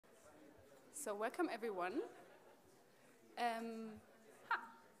So welcome everyone.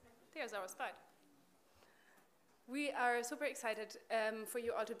 There's our slide. We are super excited for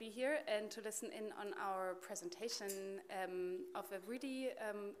you all to be here and to listen in on our presentation of a really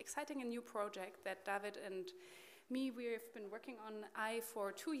exciting and new project that David and me, we've been working on, I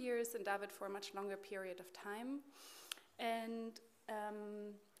for 2 years and David for a much longer period of time. And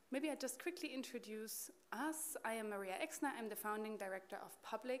maybe I just quickly introduce us. I am Maria Exner, I'm the founding director of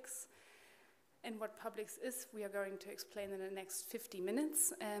Publix. And what Publix is, we are going to explain in the next 50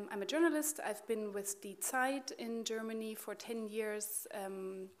 minutes. I'm a journalist. I've been with Die Zeit in Germany for 10 years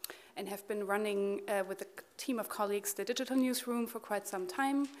and have been running with a team of colleagues the digital newsroom for quite some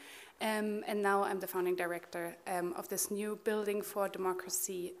time. And now I'm the founding director of this new building for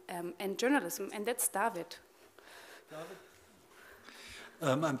democracy and journalism. And that's David.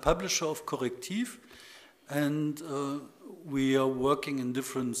 I'm publisher of Correctiv. And we are working in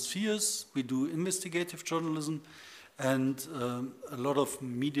different spheres. We do investigative journalism and a lot of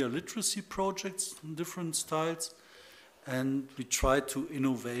media literacy projects in different styles. And we try to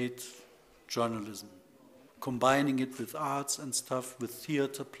innovate journalism, combining it with arts and stuff, with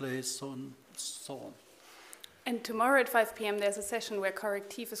theater plays, so on and so on. And tomorrow at 5 p.m. there's a session where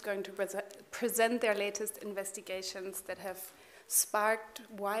Correctiv is going to present their latest investigations that have sparked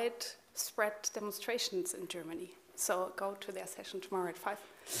widespread demonstrations in Germany. So go to their session tomorrow at 5.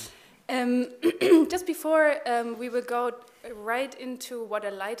 Just before we will go right into what a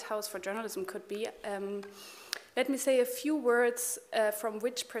lighthouse for journalism could be, let me say a few words from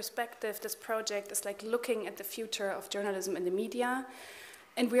which perspective this project is like looking at the future of journalism and the media.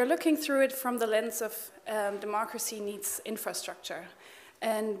 And we are looking through it from the lens of democracy needs infrastructure.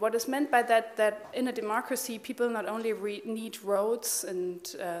 And what is meant by that, that in a democracy, people not only need roads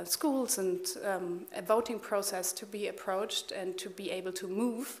and schools and a voting process to be approached and to be able to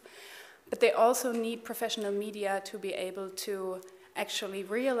move, but they also need professional media to be able to actually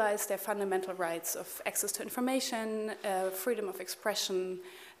realize their fundamental rights of access to information, freedom of expression,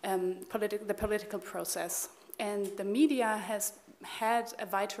 the political process. And the media has had a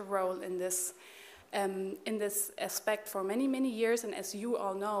vital role in this aspect for many, many years, and as you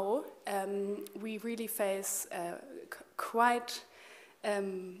all know, we really face quite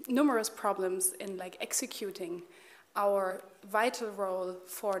numerous problems in like executing our vital role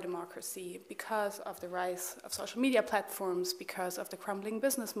for democracy because of the rise of social media platforms, because of the crumbling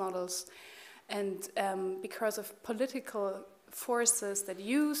business models, and because of political forces that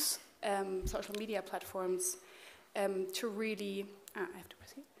use social media platforms to really,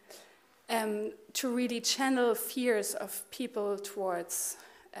 to really channel fears of people towards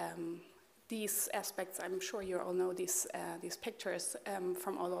these aspects. I'm sure you all know these pictures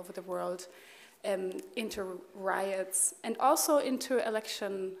from all over the world, into riots and also into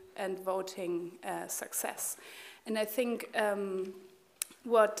election and voting success. And I think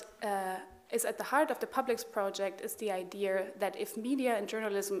what is at the heart of the Publix project is the idea that if media and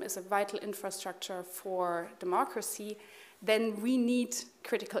journalism is a vital infrastructure for democracy, then we need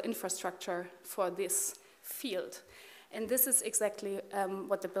critical infrastructure for this field. And this is exactly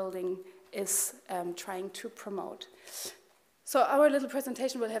what the building is trying to promote. So our little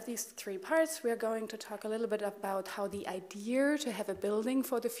presentation will have these 3 parts. We are going to talk a little bit about how the idea to have a building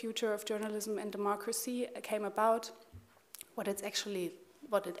for the future of journalism and democracy came about, what it actually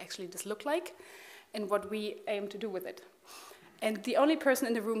does look like, and what we aim to do with it. And the only person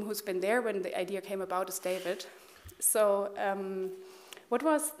in the room who's been there when the idea came about is David. So, what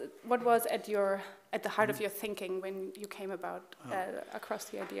was at the heart of your thinking when you came about across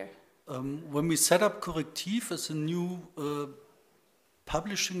the idea? When we set up Correctiv as a new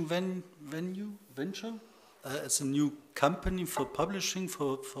publishing venture, as a new company for publishing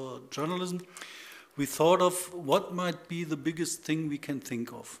for journalism, we thought of what might be the biggest thing we can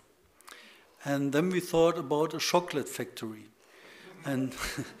think of, and then we thought about a chocolate factory, and.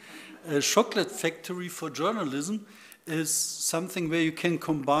 A chocolate factory for journalism is something where you can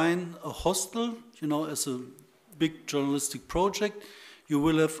combine a hostel, as a big journalistic project. You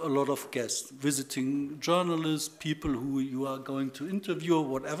will have a lot of guests, visiting journalists, people who you are going to interview or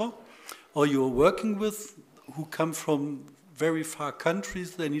whatever, or you are working with, who come from very far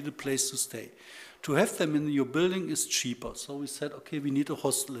countries. They need a place to stay. To have them in your building is cheaper. So we said, okay, we need a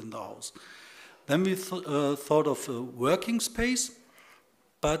hostel in the house. Then we thought of a working space,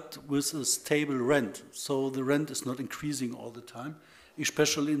 but with a stable rent. So the rent is not increasing all the time,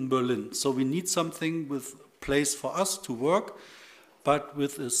 especially in Berlin. So we need something with a place for us to work, but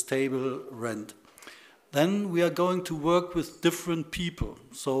with a stable rent. Then we are going to work with different people.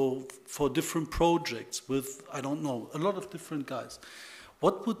 So for different projects with, I don't know, a lot of different guys.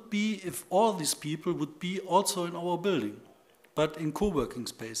 what would be if all these people would be also in our building, but in co-working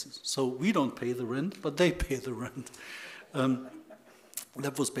spaces? So we don't pay the rent, but they pay the rent.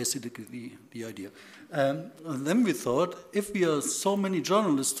 That was basically the idea. And then we thought, if we are so many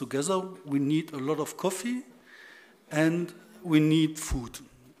journalists together, we need a lot of coffee and we need food.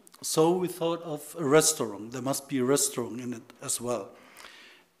 So we thought of a restaurant. There must be a restaurant in it as well.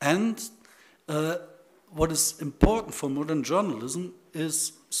 And what is important for modern journalism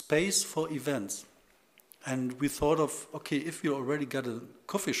is space for events. And we thought of, okay, if you already got a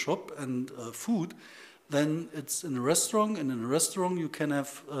coffee shop and food, then it's in a restaurant, and in a restaurant you can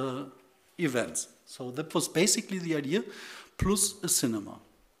have events. So that was basically the idea, plus a cinema.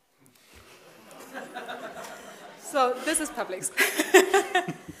 So this is Publix.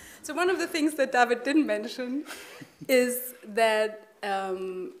 So one of the things that David didn't mention is that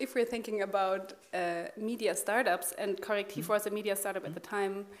if we're thinking about media startups, and Correctiv was a media startup at the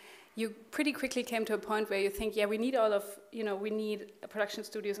time, you pretty quickly came to a point where you think, yeah, we need all of, we need production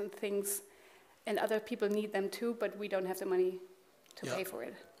studios and things, and other people need them too, but we don't have the money to pay for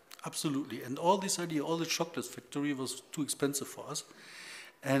it. Absolutely. And all this idea, all the chocolate factory was too expensive for us.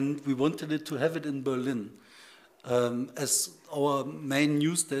 And we wanted it to have it in Berlin. As our main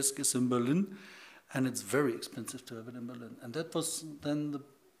news desk is in Berlin, and it's very expensive to have it in Berlin. And that was then the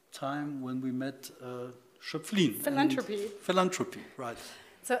time when we met Schöpflin. Philanthropy, right.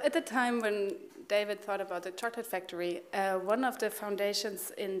 So at the time when David thought about the chocolate factory, one of the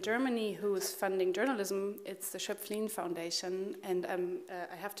foundations in Germany who's funding journalism, it's the Schöpflin Foundation, and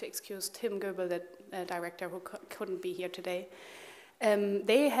I have to excuse Tim Goebel, the director who couldn't be here today.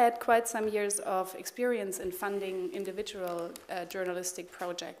 They had quite some years of experience in funding individual journalistic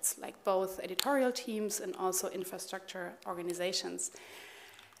projects, like both editorial teams and also infrastructure organizations.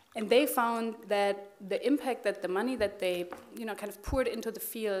 And they found that the impact that the money that they, kind of poured into the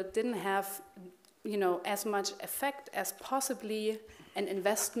field didn't have, as much effect as possibly an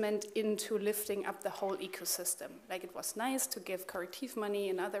investment into lifting up the whole ecosystem. Like, it was nice to give Correctiv money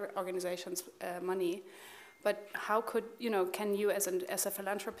and other organizations money, but how could, can you as a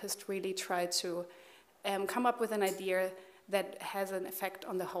philanthropist really try to come up with an idea that has an effect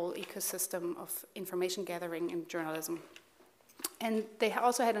on the whole ecosystem of information gathering in journalism? And they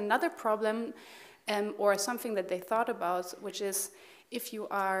also had another problem, or something that they thought about, which is if you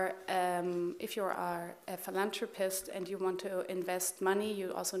are a philanthropist and you want to invest money,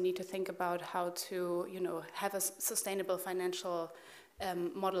 you also need to think about how to, have a sustainable financial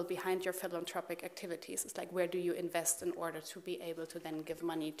model behind your philanthropic activities. It's like, where do you invest in order to be able to then give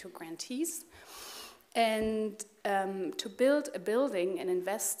money to grantees? And to build a building and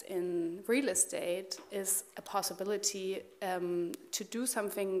invest in real estate is a possibility to do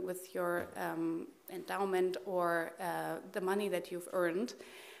something with your endowment or the money that you've earned,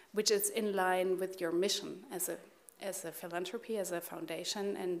 which is in line with your mission as a philanthropy, as a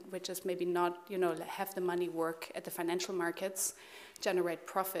foundation, and which is maybe not, have the money work at the financial markets, generate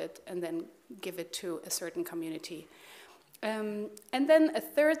profit, and then give it to a certain community. And then a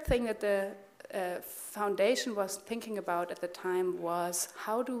third thing that the foundation was thinking about at the time was,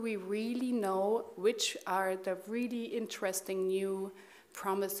 how do we really know which are the really interesting, new,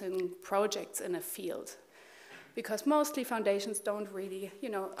 promising projects in a field? Because mostly foundations don't really,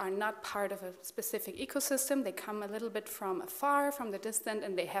 are not part of a specific ecosystem. They come a little bit from afar, from the distant,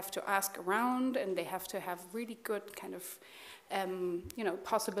 and they have to ask around, and they have to have really good kind of,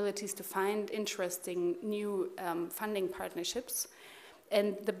 possibilities to find interesting new funding partnerships.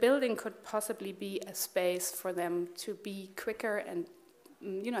 And the building could possibly be a space for them to be quicker and,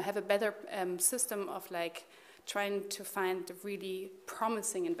 have a better system of like trying to find the really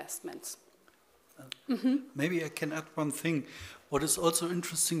promising investments. Maybe I can add one thing. What is also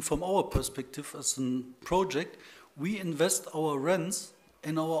interesting from our perspective as a project, we invest our rents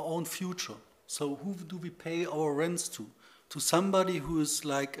in our own future. So who do we pay our rents to? To somebody who is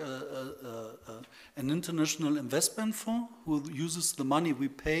like an international investment fund who uses the money we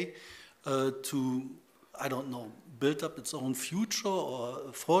pay to, I don't know, build up its own future or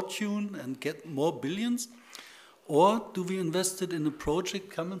a fortune and get more billions? Or do we invest it in a project,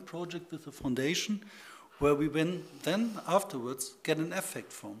 common project with a foundation where we then afterwards get an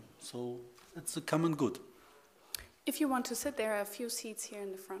effect from? So it's a common good. If you want to sit, there are a few seats here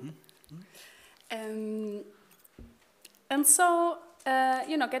in the front. And so,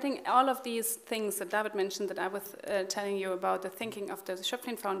 getting all of these things that David mentioned that I was telling you about, the thinking of the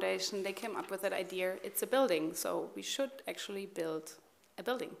Schöpflin Foundation, they came up with that idea, it's a building, so we should actually build a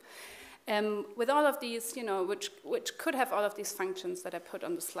building. With all of these, which could have all of these functions that I put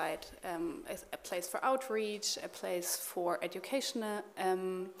on the slide, a place for outreach, a place for education,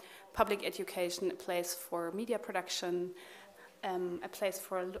 public education, a place for media production, a place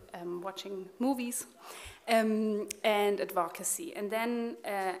for watching movies, and advocacy. And then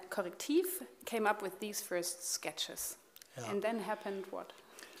Correctiv came up with these first sketches. Yeah. And then happened what?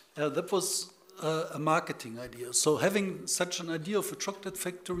 That was a marketing idea. So having such an idea of a chocolate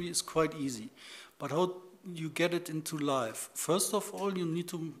factory is quite easy. But how you get it into life? First of all, you need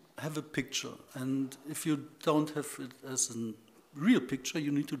to have a picture. And if you don't have it as a real picture,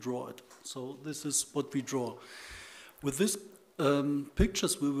 you need to draw it. So this is what we draw. With these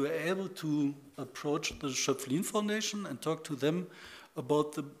pictures, we were able to approach the Schöpflin Foundation and talk to them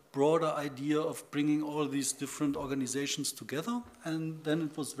about the broader idea of bringing all these different organizations together, and then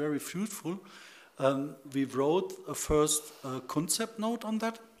it was very fruitful. We wrote a first concept note on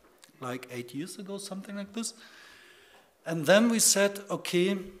that, like 8 years ago, something like this. And then we said,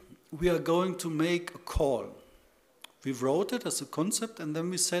 okay, we are going to make a call. We wrote it as a concept, and then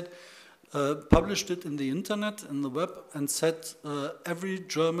we said, published it in the internet, in the web, and said every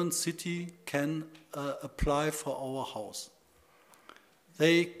German city can apply for our house.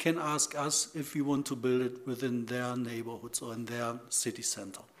 They can ask us if we want to build it within their neighborhoods or in their city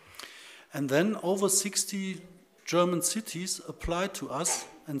center. And then over 60 German cities applied to us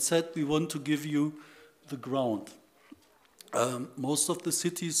and said, we want to give you the ground. Most of the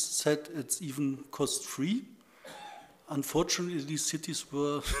cities said it's even cost-free. Unfortunately, these cities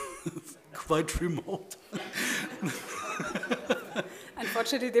were quite remote.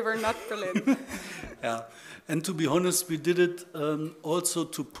 Unfortunately, they were not Berlin. Yeah, and to be honest, we did it also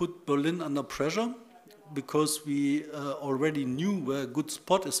to put Berlin under pressure, because we already knew where a good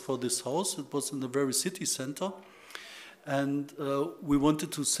spot is for this house. It was in the very city center. And we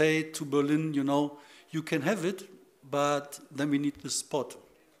wanted to say to Berlin, you can have it, but then we need this spot.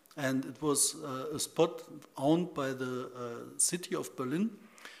 And it was a spot owned by the city of Berlin,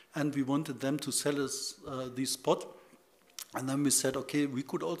 and we wanted them to sell us this spot. And then we said, okay, we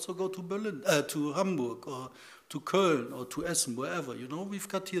could also go to Berlin, to Hamburg, or to Köln, or to Essen, wherever. We've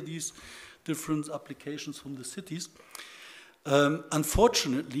got here these different applications from the cities.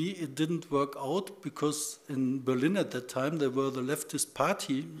 Unfortunately, it didn't work out, because in Berlin at that time, there were the leftist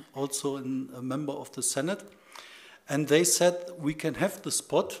party, also a member of the Senate, and they said, we can have the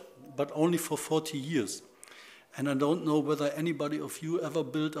spot, but only for 40 years. And I don't know whether anybody of you ever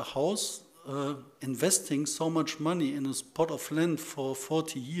built a house. Investing so much money in a spot of land for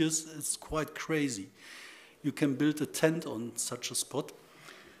 40 years is quite crazy. You can build a tent on such a spot,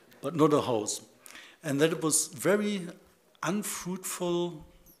 but not a house. And that was very unfruitful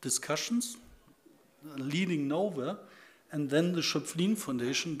discussions, leading nowhere. And then the Schöpflin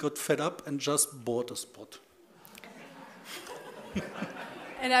Foundation got fed up and just bought a spot.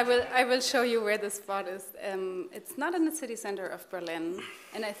 And I will show you where the spot is. It's not in the city center of Berlin,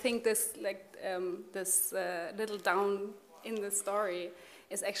 and I think this little down in the story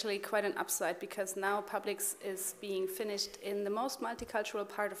is actually quite an upside, because now Publix is being finished in the most multicultural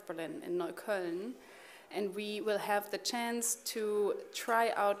part of Berlin, in Neukölln, and we will have the chance to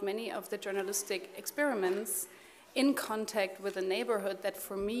try out many of the journalistic experiments in contact with a neighborhood that,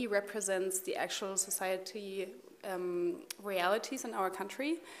 for me, represents the actual society realities in our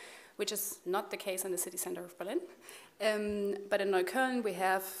country, which is not the case in the city center of Berlin. But in Neukölln, we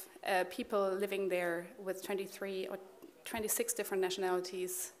have people living there with 23 or 26 different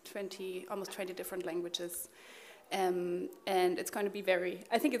nationalities, almost 20 different languages. And it's going to be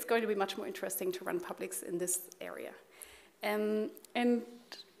I think it's going to be much more interesting to run Publix in this area.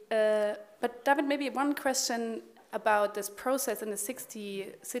 But David, maybe one question about this process in the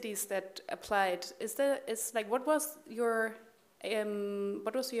 60 cities that applied. What was your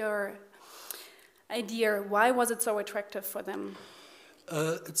idea? Why was it so attractive for them?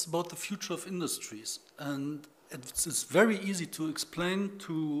 It's about the future of industries, and it's very easy to explain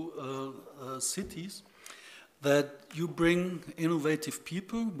to cities that you bring innovative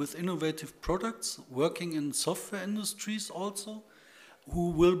people with innovative products working in software industries also,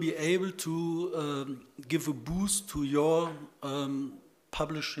 who will be able to give a boost to your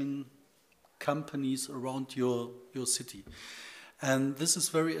publishing companies around your city. And this is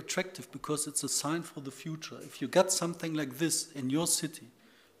very attractive, because it's a sign for the future. If you got something like this in your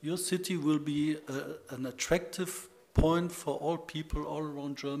city will be an attractive point for all people all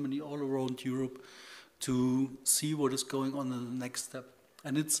around Germany, all around Europe, to see what is going on in the next step.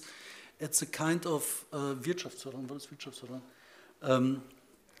 And it's a kind of Wirtschaftsförderung. What is Wirtschaftsförderung?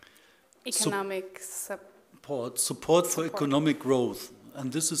 Economic support for economic growth.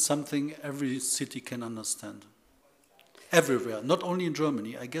 And this is something every city can understand. Everywhere, not only in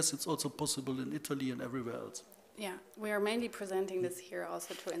Germany. I guess it's also possible in Italy and everywhere else. Yeah, we are mainly presenting this here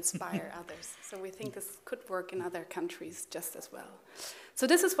also to inspire others. So we think this could work in other countries just as well. So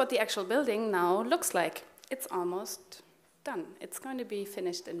this is what the actual building now looks like. It's almost done. It's going to be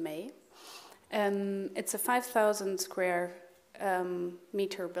finished in May. It's a 5,000 square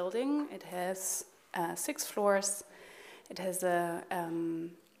meter building. It has 6 floors. It has a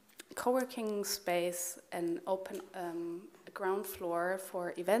co-working space, an open ground floor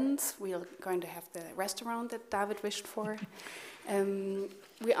for events. We are going to have the restaurant that David wished for.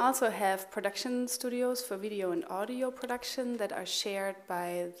 We also have production studios for video and audio production that are shared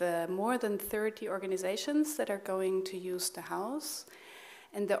by the more than 30 organizations that are going to use the house.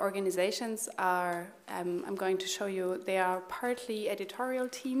 And the organizations are, I'm going to show you, they are partly editorial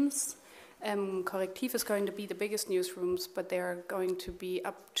teams. Correctiv is going to be the biggest newsrooms, but there are going to be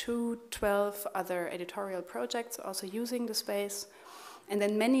up to 12 other editorial projects also using the space. And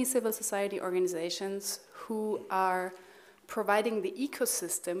then many civil society organizations who are providing the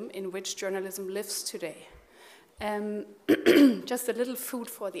ecosystem in which journalism lives today. Just a little food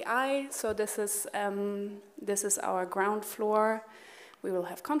for the eye. So this is our ground floor. We will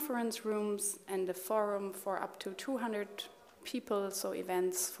have conference rooms and a forum for up to 200 people, so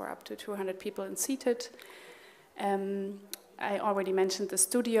events for up to 200 people and seated. I already mentioned the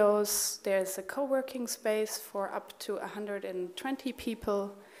studios. There's a co-working space for up to 120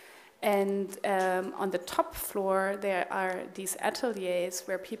 people. And on the top floor, there are these ateliers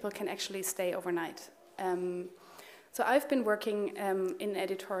where people can actually stay overnight. So I've been working in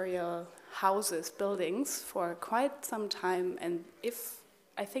editorial houses, buildings, for quite some time. And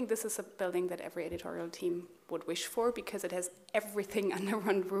I think this is a building that every editorial team would wish for, because it has everything under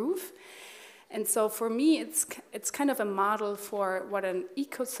one roof. And so for me, it's kind of a model for what an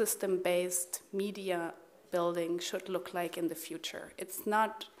ecosystem-based media building should look like in the future. It's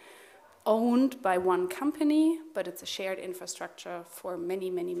not owned by one company, but it's a shared infrastructure for many,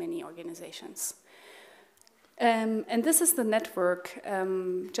 many, many organizations. And this is the network,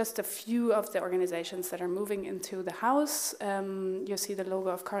 just a few of the organizations that are moving into the house. You see the logo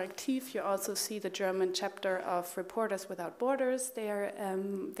of Correctiv. You also see the German chapter of Reporters Without Borders.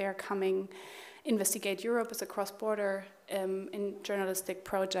 They're coming. Investigate Europe is a cross-border journalistic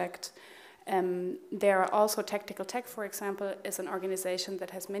project. There are also Tactical Tech, for example, is an organization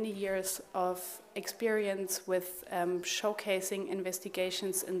that has many years of experience with showcasing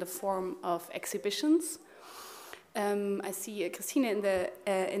investigations in the form of exhibitions. I see Christine in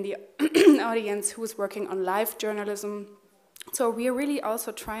the audience who is working on live journalism. So we are really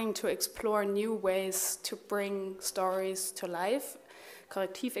also trying to explore new ways to bring stories to life.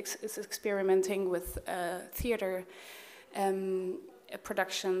 Correctiv is experimenting with theater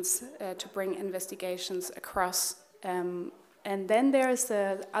productions to bring investigations across. And then there's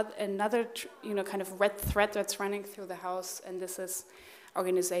another kind of red thread that's running through the house, and this is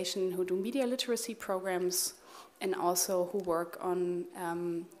organizations who do media literacy programs and also who work on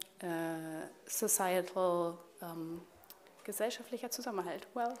societal gesellschaftlicher Zusammenhalt.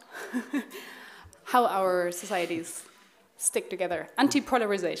 Well, how our societies stick together,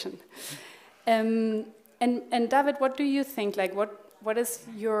 anti-polarization. And David, what do you think? Like, what is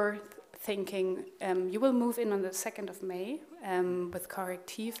your thinking? You will move in on the 2nd of May with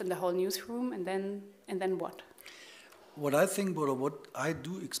Correctiv and the whole newsroom, and then what? What I think, or what I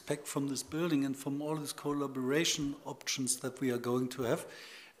do expect from this building and from all these collaboration options that we are going to have,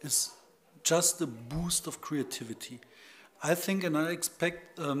 is just a boost of creativity. I think, and I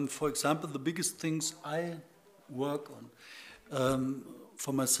expect, for example, the biggest things I work on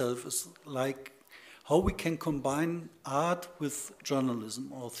for myself is like how we can combine art with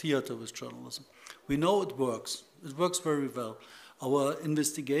journalism or theater with journalism. We know it works. It works very well. Our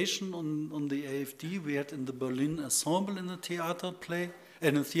investigation on the AfD, we had in the Berlin Ensemble in a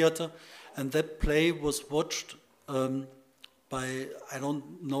theater, and that play was watched by, I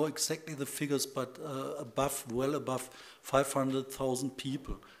don't know exactly the figures, but well above 500,000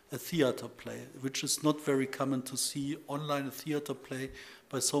 people. A theater play, which is not very common to see online, a theater play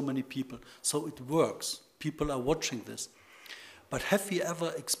by so many people. So it works. People are watching this. But have we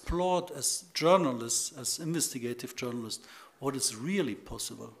ever explored as journalists, as investigative journalists, what is really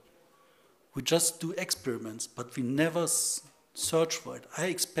possible? We just do experiments, but we never search for it. I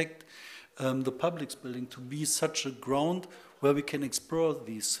expect the Publix Building to be such a ground where we can explore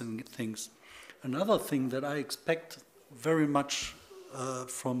these things. Another thing that I expect very much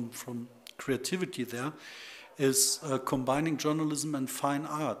from creativity there is combining journalism and fine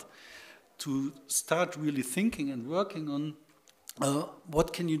art, to start really thinking and working on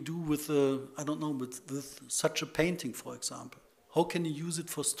what can you do with, I don't know, with such a painting, for example? How can you use it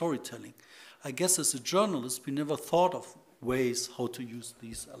for storytelling? I guess as a journalist, we never thought of ways how to use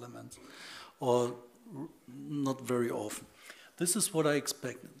these elements, or not very often. This is what I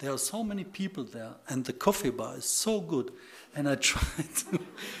expect. There are so many people there, and the coffee bar is so good. And I try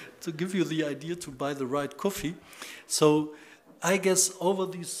to give you the idea to buy the right coffee. So I guess over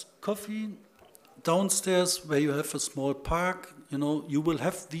this coffee, downstairs where you have a small park, you know, you will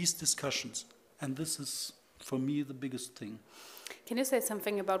have these discussions. And this is, for me, the biggest thing. Can you say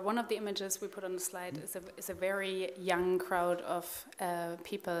something about one of the images we put on the slide? Is a very young crowd of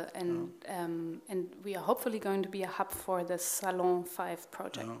people, and we are hopefully going to be a hub for the Salon 5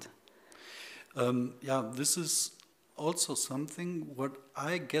 project. This is also something what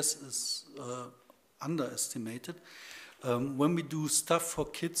I guess is underestimated. When we do stuff for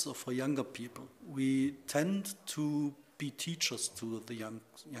kids or for younger people, we tend to be teachers to the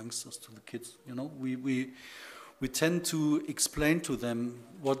youngsters, to the kids. You know, we tend to explain to them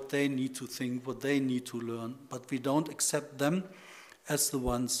what they need to think, what they need to learn, but we don't accept them as the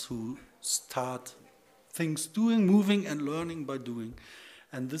ones who start things doing, moving and learning by doing.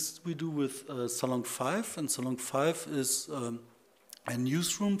 And this we do with Salon 5, and Salon 5 is a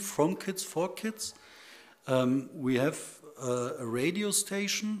newsroom from kids for kids. We have a radio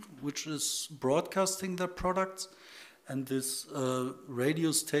station which is broadcasting their products, and this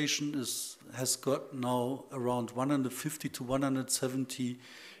radio station has got now around 150 to 170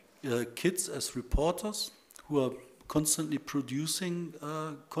 kids as reporters who are constantly producing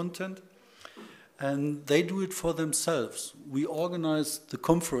content. And they do it for themselves. We organize the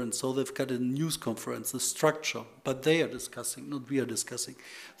conference, so they've got a news conference, the structure, but they are discussing, not we are discussing.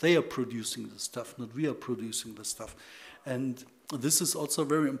 They are producing the stuff, not we are producing the stuff. And this is also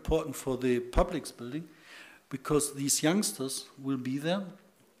very important for the Publix Building, because these youngsters will be there,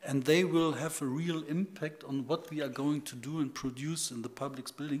 and they will have a real impact on what we are going to do and produce in the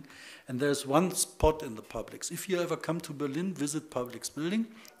Publix Building. And there's one spot in the Publix. If you ever come to Berlin, visit Publix Building,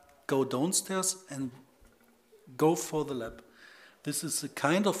 go downstairs and go for the lab. This is a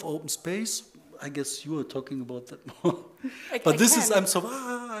kind of open space. I guess you are talking about that more.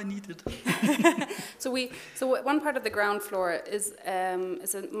 I need it. So one part of the ground floor is a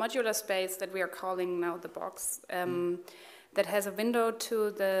modular space that we are calling now the box. That has a window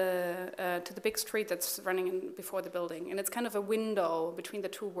to the big street that's running before the building, and it's kind of a window between the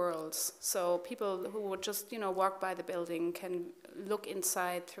two worlds. So people who would just walk by the building can look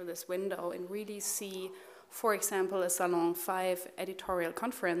inside through this window and really see, for example, a Salon 5 editorial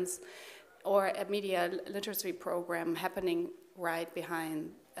conference or a media literacy program happening right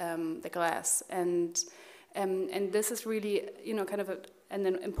behind the glass, and this is really kind of an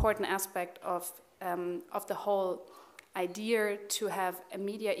important aspect of the whole idea to have a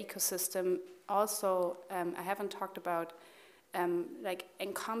media ecosystem. Also, I haven't talked about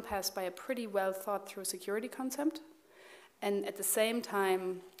encompassed by a pretty well thought through security concept, and at the same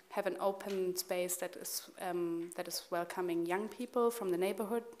time have an open space that is welcoming young people from the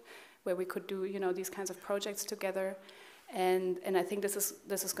neighborhood, where we could do these kinds of projects together. And I think this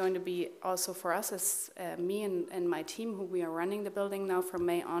is going to be also for us as me and my team, who we are running the building now from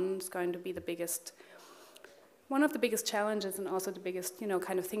May on, is going to be one of the biggest challenges, and also the biggest,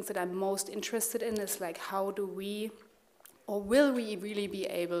 kind of things that I'm most interested in is like, how do we, or will we really be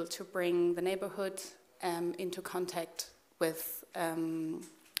able to bring the neighborhood into contact with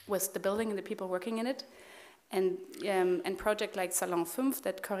the building and the people working in it, and project like Salon 5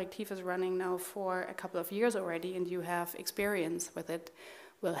 that Correctiv is running now for a couple of years already, and you have experience with it,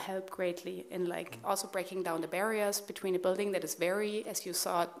 will help greatly in also breaking down the barriers between a building that is very, as you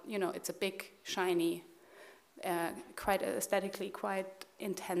saw, it's a big, shiny, quite aesthetically quite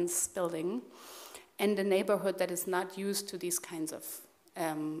intense building, and a neighborhood that is not used to this kind of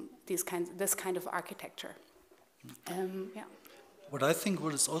architecture. What I think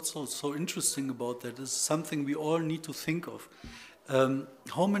what is also so interesting about that is something we all need to think of.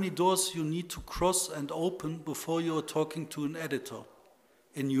 How many doors you need to cross and open before you are talking to an editor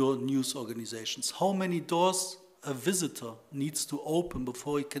in your news organizations? How many doors a visitor needs to open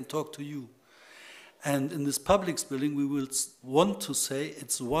before he can talk to you? And in this Publix Building, we will want to say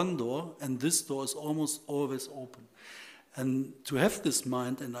it's one door, and this door is almost always open. And to have this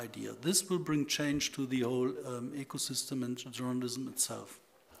mind and idea, this will bring change to the whole ecosystem and journalism itself.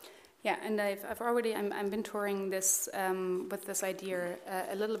 Yeah, and I've been touring this with this idea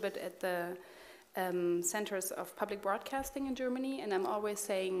a little bit at the centers of public broadcasting in Germany, and I'm always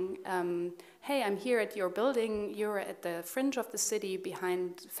saying, hey, I'm here at your building, you're at the fringe of the city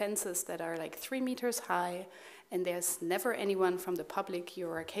behind fences that are like 3 meters high, and there's never anyone from the public you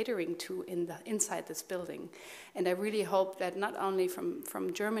are catering to inside this building. And I really hope that not only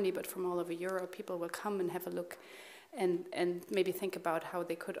from Germany, but from all over Europe, people will come and have a look and maybe think about how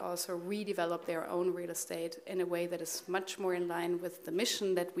they could also redevelop their own real estate in a way that is much more in line with the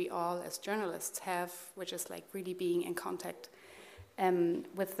mission that we all as journalists have, which is like really being in contact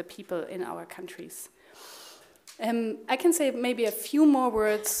with the people in our countries. I can say maybe a few more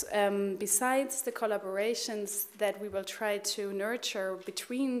words besides the collaborations that we will try to nurture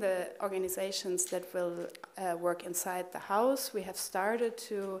between the organizations that will work inside the house. We have started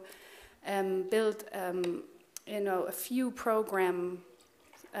to build a few program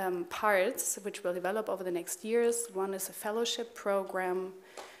parts which will develop over the next years. One is a fellowship program.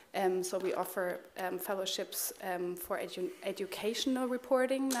 So we offer fellowships for educational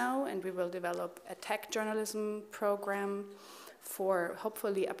reporting now, and we will develop a tech journalism program for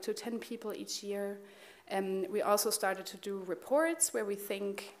hopefully up to 10 people each year. We also started to do reports where we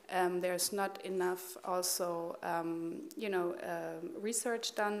think there's not enough also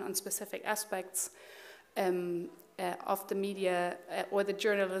research done on specific aspects of the media or the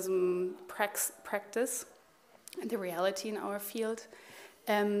journalism practice and the reality in our field.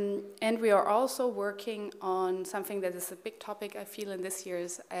 And we are also working on something that is a big topic, I feel, in this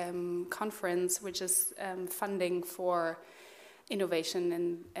year's conference, which is funding for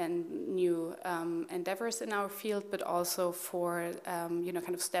innovation and new endeavors in our field, but also for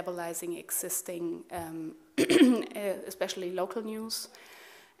kind of stabilizing existing, especially local news.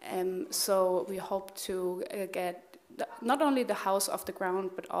 So we hope to get not only the house off the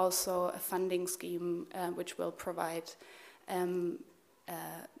ground, but also a funding scheme which will provide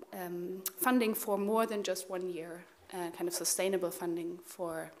funding for more than just 1 year, kind of sustainable funding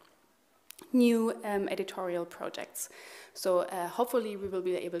for new editorial projects. So hopefully we will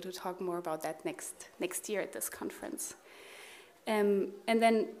be able to talk more about that next year at this conference. And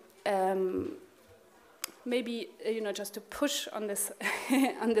then maybe just to push on this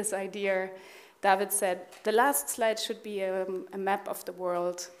on this idea, David said the last slide should be a map of the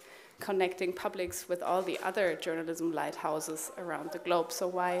world connecting Publix with all the other journalism lighthouses around the globe. So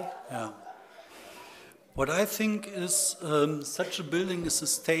why? Yeah. What I think is such a building is a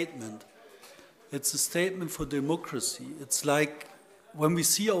statement. It's a statement for democracy. It's like when we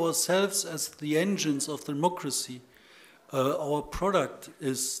see ourselves as the engines of democracy, our product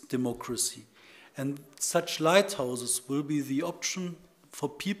is democracy. And such lighthouses will be the option for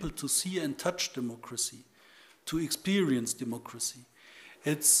people to see and touch democracy, to experience democracy.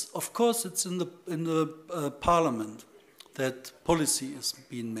 Of course, it's in the parliament that policy is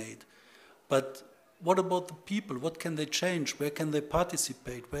being made. But what about the people? What can they change? Where can they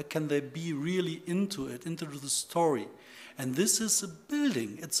participate? Where can they be really into it, into the story? And this is a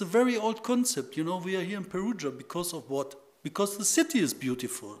building. It's a very old concept. We are here in Perugia because of what? Because the city is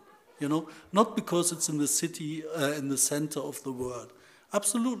beautiful. Not because it's in the city, in the center of the world.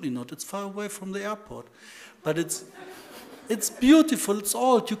 Absolutely not. It's far away from the airport. But it's beautiful, it's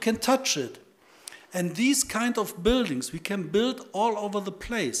old, you can touch it. And these kind of buildings we can build all over the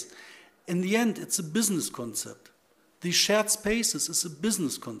place. In the end, it's a business concept. These shared spaces is a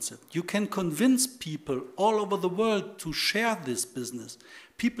business concept. You can convince people all over the world to share this business.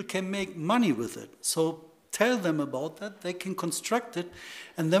 People can make money with it. So tell them about that, they can construct it,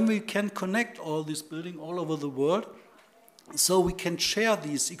 and then we can connect all this building all over the world so we can share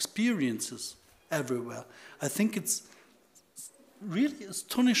these experiences everywhere. I think it's really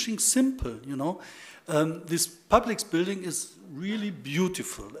astonishing simple, This Publix building is really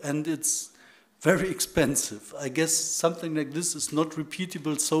beautiful and it's very expensive. I guess something like this is not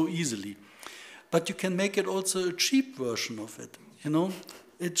repeatable so easily. But you can make it also a cheap version of it,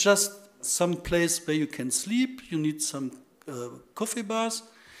 It's just some place where you can sleep, you need some coffee bars,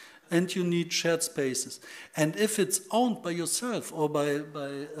 and you need shared spaces. And if it's owned by yourself or by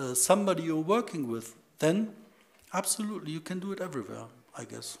somebody you're working with, then absolutely, you can do it everywhere, I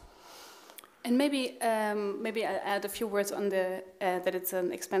guess. And maybe I'll add a few words on that it's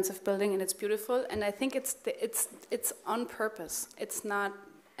an expensive building and it's beautiful. And I think it's on purpose. It's not,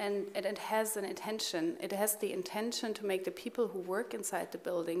 and it has an intention. It has the intention to make the people who work inside the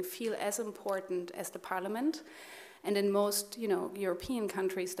building feel as important as the parliament. And in most, European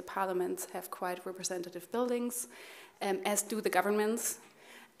countries, the parliaments have quite representative buildings, as do the governments,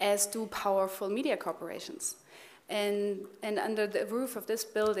 as do powerful media corporations. And under the roof of this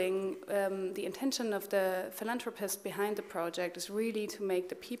building, the intention of the philanthropist behind the project is really to make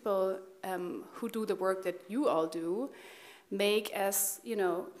the people who do the work that you all do make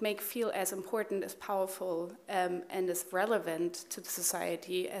feel as important, as powerful, and as relevant to the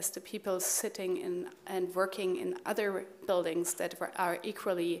society as the people sitting in and working in other buildings that are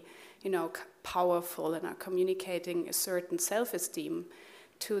equally, powerful and are communicating a certain self-esteem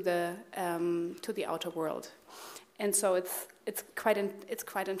to the outer world. And so it's quite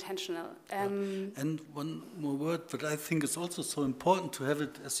intentional. And one more word, but I think it's also so important to have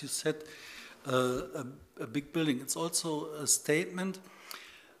it, as you said, a big building. It's also a statement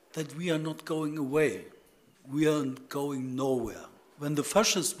that we are not going away. We are going nowhere. When the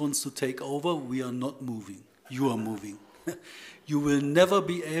fascist wants to take over, we are not moving. You are moving. You will never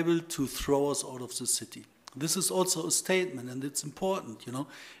be able to throw us out of the city. This is also a statement, and it's important,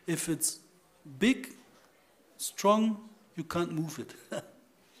 If it's big, strong, you can't move it.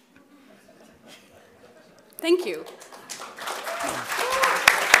 Thank you.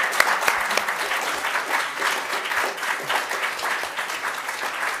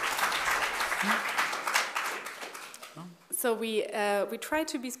 So we tried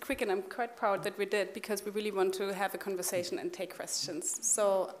to be quick, and I'm quite proud that we did, because we really want to have a conversation and take questions.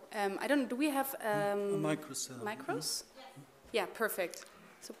 So I don't know, do we have micros? Yeah, perfect.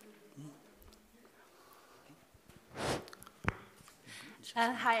 So,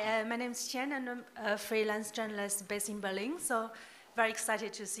 hi, my name is Qian, and I'm a freelance journalist based in Berlin. So very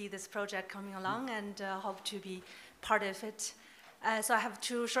excited to see this project coming along, and hope to be part of it. So I have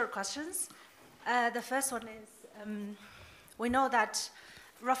two short questions. The first one is, we know that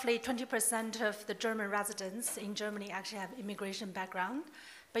roughly 20% of the German residents in Germany actually have immigration background.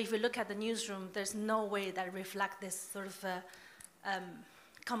 But if you look at the newsroom, there's no way that reflects this sort of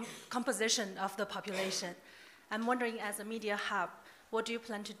composition of the population. I'm wondering, as a media hub, what do you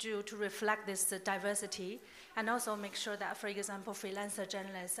plan to do to reflect this diversity, and also make sure that, for example, freelancer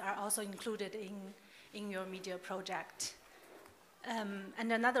journalists are also included in your media project?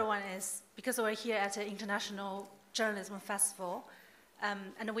 And another one is, because we're here at an international journalism festival,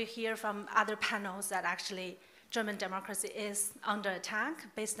 and we hear from other panels that actually German democracy is under attack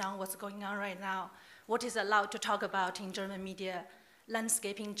based on what's going on right now. What is allowed to talk about in German media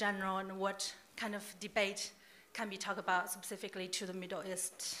landscape in general, and what kind of debate can be talked about specifically to the Middle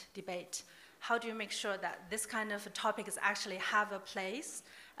East debate? How do you make sure that this kind of topics actually have a place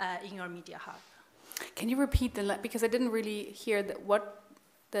in your media hub? Can you repeat because I didn't really hear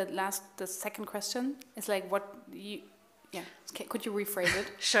the second question? It's like could you rephrase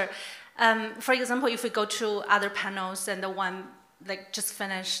it? Sure. For example, if we go to other panels, and the one like just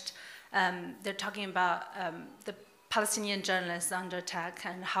finished, they're talking about the Palestinian journalists under attack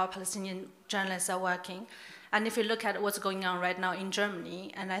and how Palestinian journalists are working. And if you look at what's going on right now in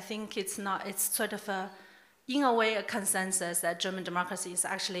Germany, and I think it's sort of in a way a consensus that German democracy is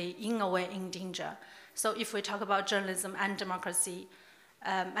actually in a way in danger. So if we talk about journalism and democracy,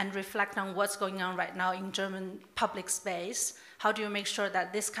 and reflect on what's going on right now in German public space, how do you make sure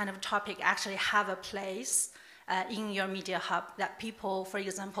that this kind of topic actually have a place in your media hub, that people, for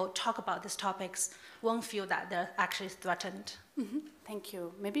example, talk about these topics, won't feel that they're actually threatened? Mm-hmm. Thank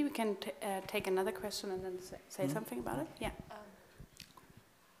you. Maybe we can take another question and then say something about it. Yeah.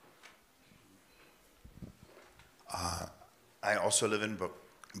 I also live in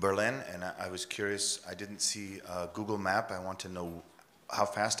Berlin, and I was curious. I didn't see a Google map. I want to know how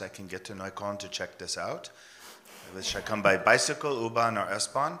fast I can get to Neukölln to check this out. Should I come by bicycle, U-Bahn, or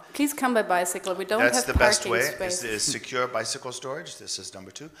S-Bahn? Please come by bicycle. We don't have parking space. That's the best way, is secure bicycle storage. This is number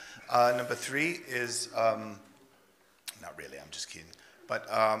 2. Number 3 is, not really, I'm just kidding. But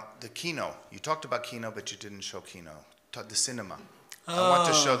the Kino. You talked about Kino, but you didn't show Kino. The cinema. I want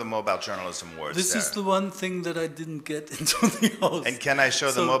to show the Mobile Journalism Awards. This is the one thing that I didn't get into the house. And can I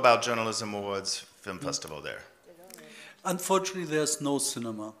show the Mobile Journalism Awards Film Festival there? Unfortunately, there's no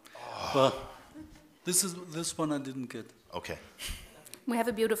cinema. But this one I didn't get. Okay. We have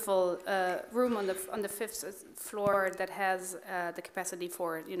a beautiful room on the 5th floor that has the capacity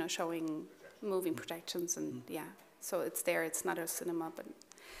for showing moving projections, and so it's there. It's not a cinema, but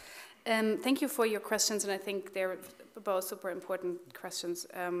thank you for your questions, and I think they're both super important questions.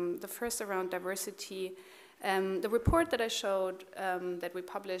 The first around diversity. The report that I showed that we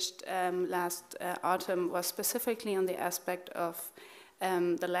published last autumn was specifically on the aspect of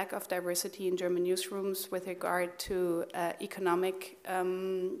the lack of diversity in German newsrooms with regard to economic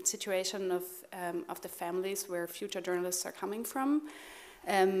situation of the families where future journalists are coming from.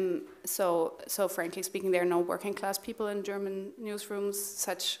 So frankly speaking, there are no working class people in German newsrooms,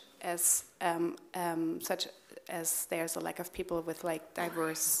 such as there's a lack of people with like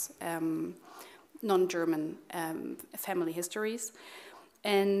diverse non-German family histories.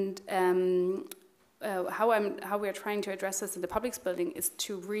 And how we are trying to address this in the Publix Building is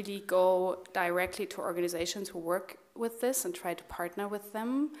to really go directly to organizations who work with this and try to partner with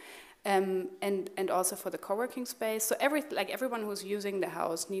them. And also for the co-working space. So everyone who's using the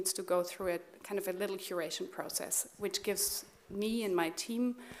house needs to go through a kind of a little curation process, which gives me and my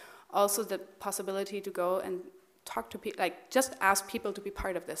team also the possibility to go and talk to people, like just ask people to be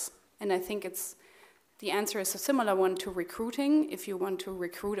part of this. And I think the answer is a similar one to recruiting. If you want to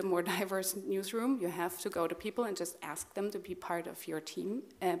recruit a more diverse newsroom, you have to go to people and just ask them to be part of your team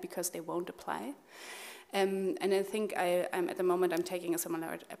because they won't apply. And I think at the moment I'm taking a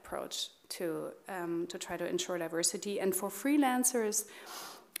similar approach to try to ensure diversity. And for freelancers,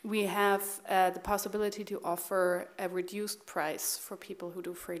 we have the possibility to offer a reduced price for people who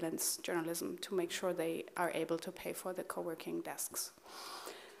do freelance journalism to make sure they are able to pay for the co-working desks.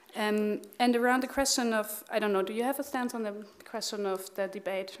 And around the question of, I don't know, do you have a stance on the question of the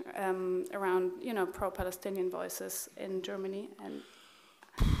debate around, pro-Palestinian voices in Germany? And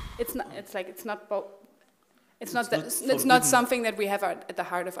it's not something that we have at the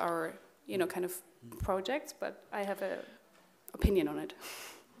heart of our, kind of projects, but I have an opinion on it.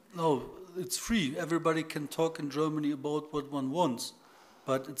 No, it's free. Everybody can talk in Germany about what one wants,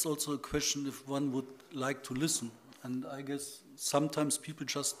 but it's also a question if one would like to listen. And I guess sometimes people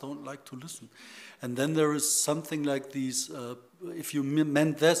just don't like to listen. And then there is something like these, if you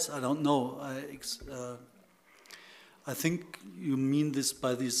meant this, I don't know. I think you mean this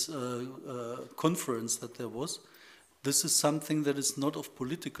by this conference that there was. This is something that is not of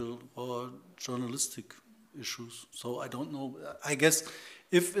political or journalistic issues. So I don't know. I guess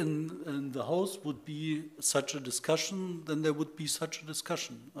if in the House would be such a discussion, then there would be such a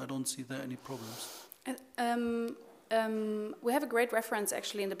discussion. I don't see there any problems. We have a great reference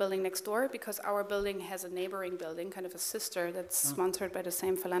actually in the building next door because our building has a neighboring building, kind of a sister that's sponsored by the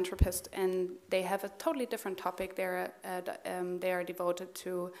same philanthropist, and they have a totally different topic. They are devoted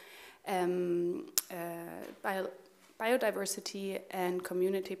to biodiversity and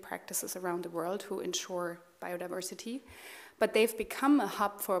community practices around the world who ensure biodiversity. But they've become a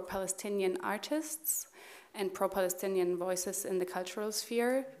hub for Palestinian artists and pro-Palestinian voices in the cultural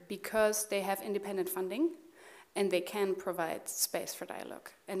sphere because they have independent funding and they can provide space for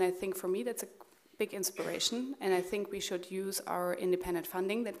dialogue. And I think for me that's a big inspiration, and I think we should use our independent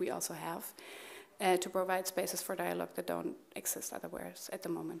funding that we also have to provide spaces for dialogue that don't exist otherwise at the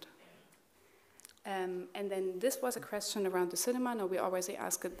moment. And then this was a question around the cinema. No, we always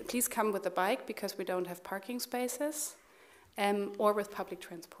ask it, please come with a bike because we don't have parking spaces, or with public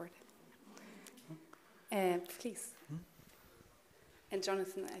transport. Please. And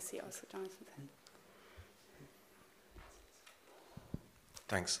Jonathan, I see also Jonathan.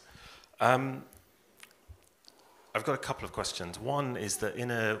 Thanks. I've got a couple of questions. One is that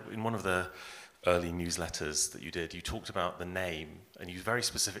in one of the early newsletters that you did, you talked about the name, and you very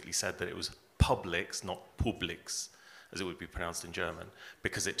specifically said that it was Publix, not Publix, as it would be pronounced in German,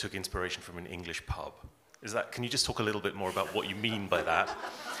 because it took inspiration from an English pub. Can you just talk a little bit more about what you mean by that?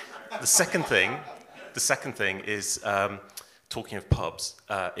 The second thing is talking of pubs.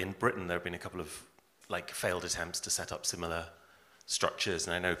 In Britain, there have been a couple of failed attempts to set up similar structures,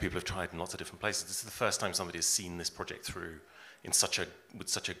 and I know people have tried in lots of different places. This is the first time somebody has seen this project through with such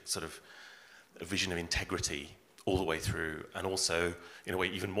a sort of a vision of integrity all the way through, and also in a way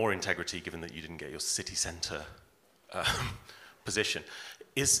even more integrity given that you didn't get your city centre position.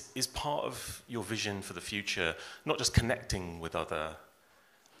 Is part of your vision for the future not just connecting with other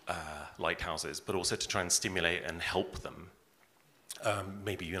lighthouses, but also to try and stimulate and help them,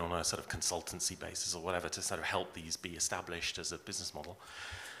 maybe even on a sort of consultancy basis or whatever, to sort of help these be established as a business model?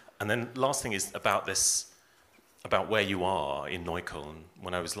 And then last thing is about where you are in Neukölln.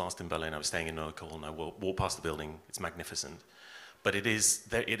 When I was last in Berlin, I was staying in Neukölln. I walked past the building. It's magnificent. But it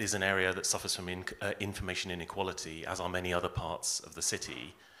is an area that suffers from information inequality, as are many other parts of the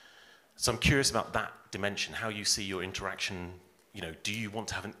city. So I'm curious about that dimension, how you see your interaction. Do you want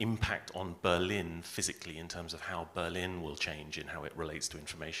to have an impact on Berlin physically in terms of how Berlin will change in how it relates to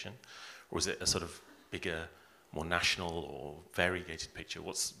information? Or is it a sort of bigger, more national or variegated picture?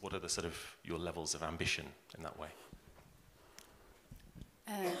 What are the sort of your levels of ambition in that way?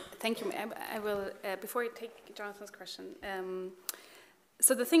 Thank you. I will, before I take Jonathan's question,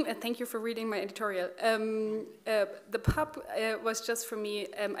 so the thing, thank you for reading my editorial. The pub was just for me,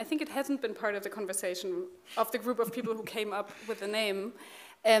 I think it hasn't been part of the conversation of the group of people who came up with the name.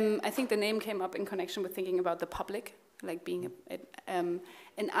 I think the name came up in connection with thinking about the public like being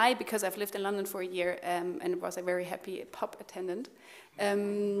and I, because I've lived in London for a year and was a very happy pub attendant,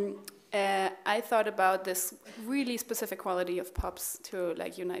 I thought about this really specific quality of pubs to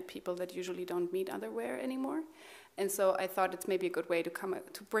like unite people that usually don't meet otherwhere anymore. And so I thought it's maybe a good way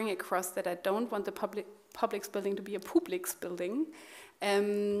to bring across that I don't want the Publix Building to be a Publix Building,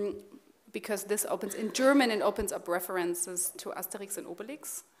 because this opens in German and opens up references to Asterix and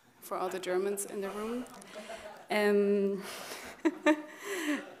Obelix for all the Germans in the room.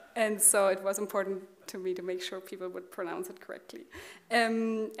 And so it was important to me to make sure people would pronounce it correctly.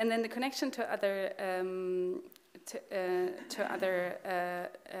 And then the connection to other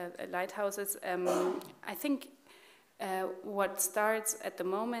lighthouses, I think what starts at the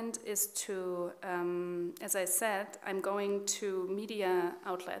moment is to, as I said, I'm going to media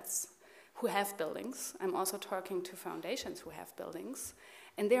outlets who have buildings. I'm also talking to foundations who have buildings,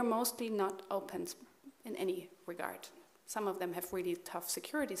 and they're mostly not open in any regard. Some of them have really tough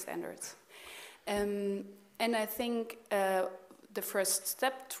security standards. And I think the first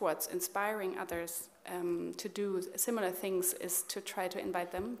step towards inspiring others to do similar things is to try to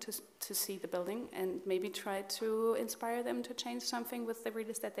invite them to see the building and maybe try to inspire them to change something with the real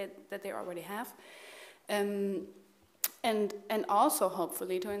estate that they already have. And also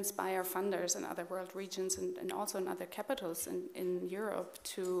hopefully to inspire funders in other world regions and also in other capitals in Europe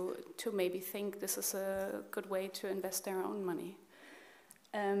to maybe think this is a good way to invest their own money.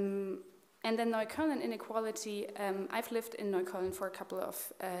 And then Neukölln inequality, I've lived in Neukölln for a couple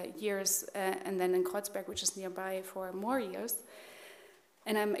of years and then in Kreuzberg, which is nearby, for more years.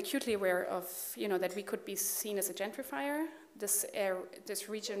 And I'm acutely aware of, that we could be seen as a gentrifier. This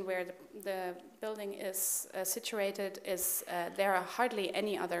region where the building is situated is there are hardly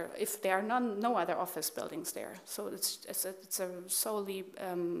any other, if there are no other office buildings there. So it's a solely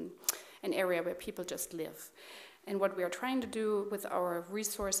an area where people just live. And what we are trying to do with our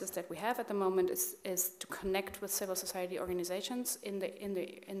resources that we have at the moment is to connect with civil society organizations in the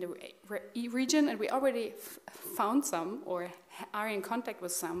region, and we already found some or are in contact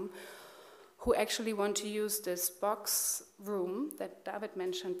with some who actually want to use this box room that David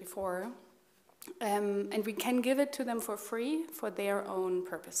mentioned before, and we can give it to them for free for their own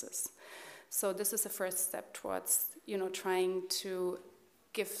purposes. So this is the first step towards trying to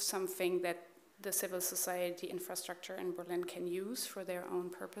give something that the civil society infrastructure in Berlin can use for their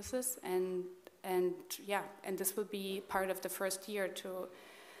own purposes, and this will be part of the first year to,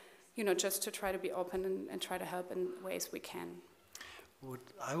 just to try to be open and try to help in ways we can. What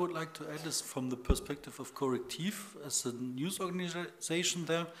I would like to add is from the perspective of Correctiv as a news organization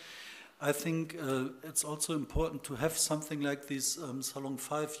there, I think it's also important to have something like this Salon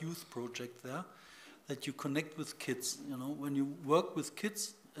 5 youth project there, that you connect with kids. When you work with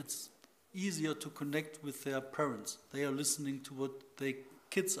kids, it's easier to connect with their parents. They are listening to what their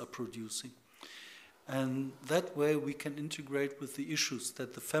kids are producing. And that way we can integrate with the issues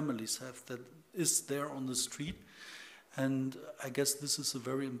that the families have that is there on the street. And I guess this is a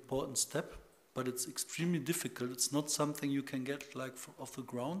very important step, but it's extremely difficult. It's not something you can get like off the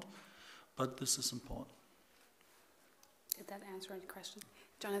ground, but this is important. Did that answer your question?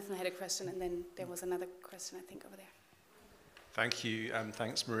 Jonathan had a question, and then there was another question, I think, over there. Thank you.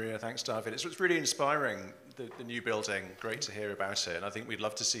 Thanks, Maria. Thanks, David. It's really inspiring, the new building. Great to hear about it. And I think we'd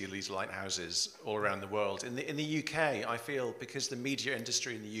love to see these lighthouses all around the world. In the UK, I feel, because the media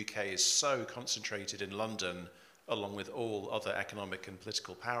industry in the UK is so concentrated in London, along with all other economic and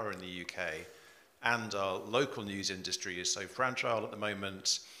political power in the UK, and our local news industry is so fragile at the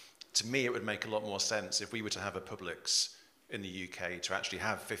moment, to me it would make a lot more sense if we were to have a Publix in the UK to actually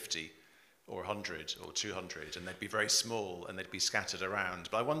have 50 or 100 or 200, and they'd be very small and they'd be scattered around.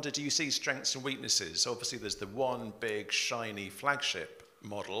 But I wonder, do you see strengths and weaknesses? Obviously there's the one big shiny flagship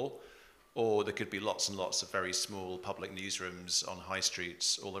model, or there could be lots and lots of very small public newsrooms on high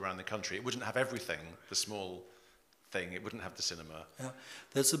streets all around the country. It wouldn't have everything, the small thing, it wouldn't have the cinema. Yeah,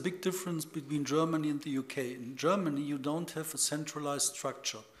 there's a big difference between Germany and the UK. In Germany you don't have a centralized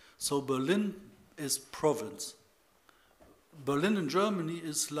structure. So Berlin is province. Berlin in Germany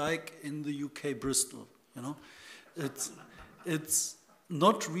is like in the UK Bristol, It's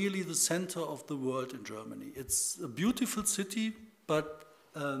not really the center of the world in Germany. It's a beautiful city, but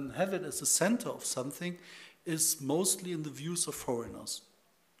have it as a center of something is mostly in the views of foreigners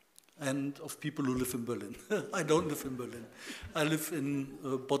and of people who live in Berlin. I don't live in Berlin. I live in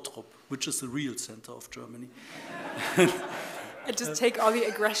Bottrop, which is the real center of Germany. I just take all the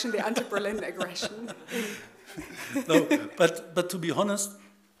aggression, the anti-Berlin aggression. No, but to be honest,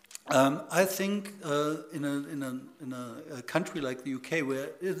 I think in a country like the UK, where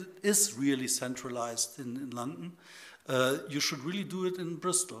it is really centralized in London, you should really do it in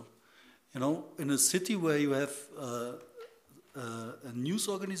Bristol. You know, in a city where you have a news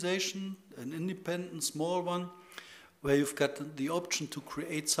organization, an independent small one, where you've got the option to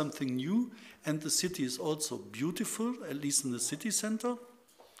create something new, and the city is also beautiful, at least in the city center.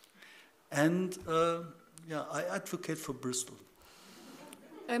 And yeah, I advocate for Bristol.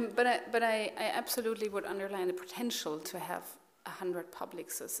 But I absolutely would underline the potential to have 100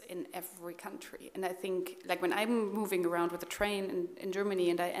 Publixes in every country. And I think, like, when I'm moving around with the train in Germany,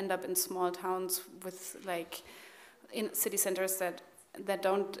 and I end up in small towns with, like, in city centers that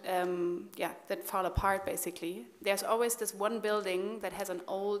don't, that fall apart, basically. There's always this one building that has an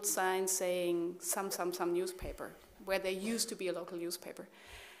old sign saying some newspaper, where there used to be a local newspaper.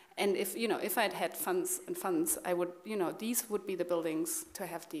 And if I'd had funds, I would, these would be the buildings to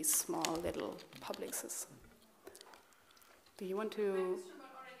have these small little Publixes. Do you want to?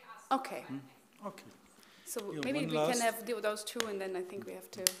 Okay. Okay. So Yeah, maybe we last. can have those two, and then I think we have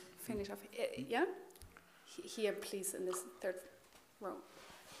to finish off. Yeah? Here, please, in this third row.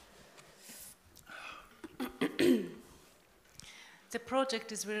 The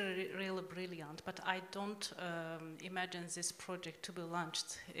project is really brilliant, but I don't imagine this project to be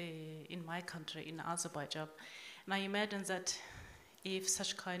launched in my country, in Azerbaijan. And I imagine that if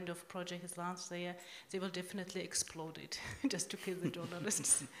such kind of project is launched there, they will definitely explode it, just to kill the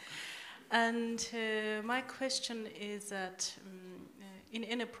journalists. And my question is that in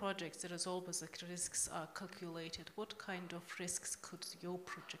any project, there is always like risks are calculated. What kind of risks could your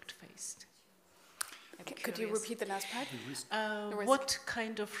project face? Could you repeat the last part? What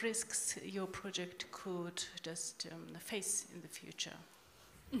kind of risks your project could just face in the future?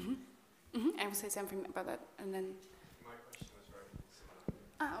 Mm-hmm. Mm-hmm. I will say something about that, and then. My question was very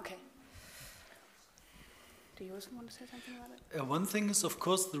similar. Okay. Do you also want to say something about it? One thing is, of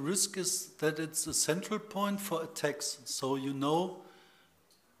course, the risk is that it's a central point for attacks. So you know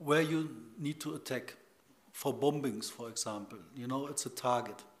where you need to attack. For bombings, for example. You know, it's a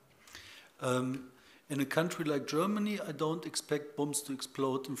target. In a country like Germany, I don't expect bombs to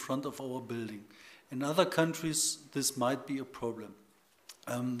explode in front of our building. In other countries, this might be a problem.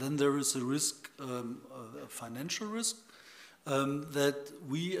 Then there is a risk, a financial risk, that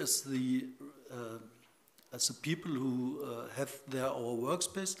we as the people who have our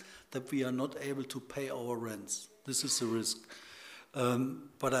workspace, that we are not able to pay our rents. This is a risk.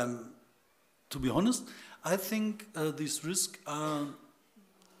 But to be honest, I think these risks are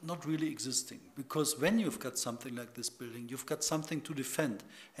not really existing, because when you've got something like this building, you've got something to defend.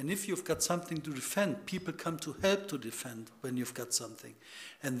 And if you've got something to defend, people come to help to defend when you've got something.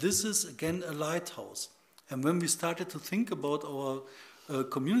 And this is, again, a lighthouse. And when we started to think about our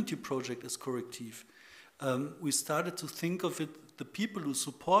community project as Correctiv, we started to think of it, the people who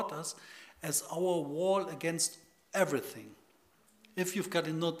support us, as our wall against everything. If you've got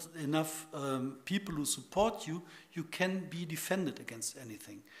not enough people who support you, you can be defended against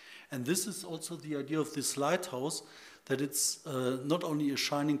anything. And this is also the idea of this lighthouse, that it's not only a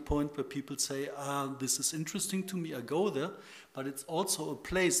shining point where people say, this is interesting to me, I go there, but it's also a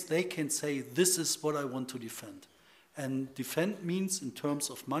place they can say, this is what I want to defend. And defend means in terms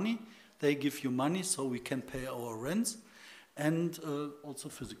of money, they give you money so we can pay our rents, and also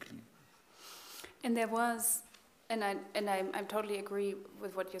physically. And there was, and I totally agree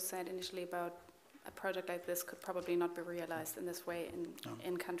with what you said initially about a project like this could probably not be realized in this way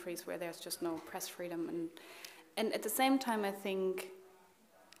in countries where there's just no press freedom. And at the same time, I think,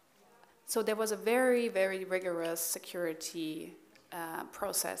 so there was a very, very rigorous security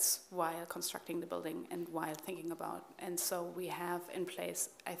process while constructing the building and while thinking about. And so we have in place,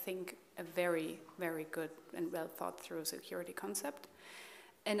 I think, a very, very good and well thought through security concept.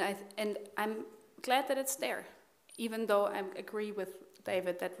 And I'm glad that it's there, even though I agree with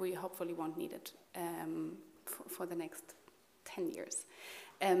David that we hopefully won't need it for the next 10 years.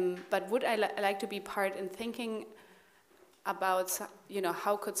 But would I like to be part in thinking about,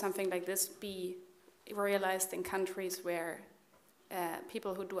 how could something like this be realized in countries where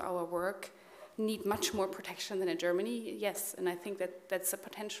people who do our work need much more protection than in Germany? Yes, and I think that that's a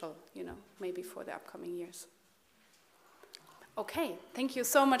potential, maybe for the upcoming years. Okay, thank you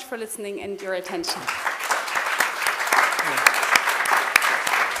so much for listening and your attention. Yeah.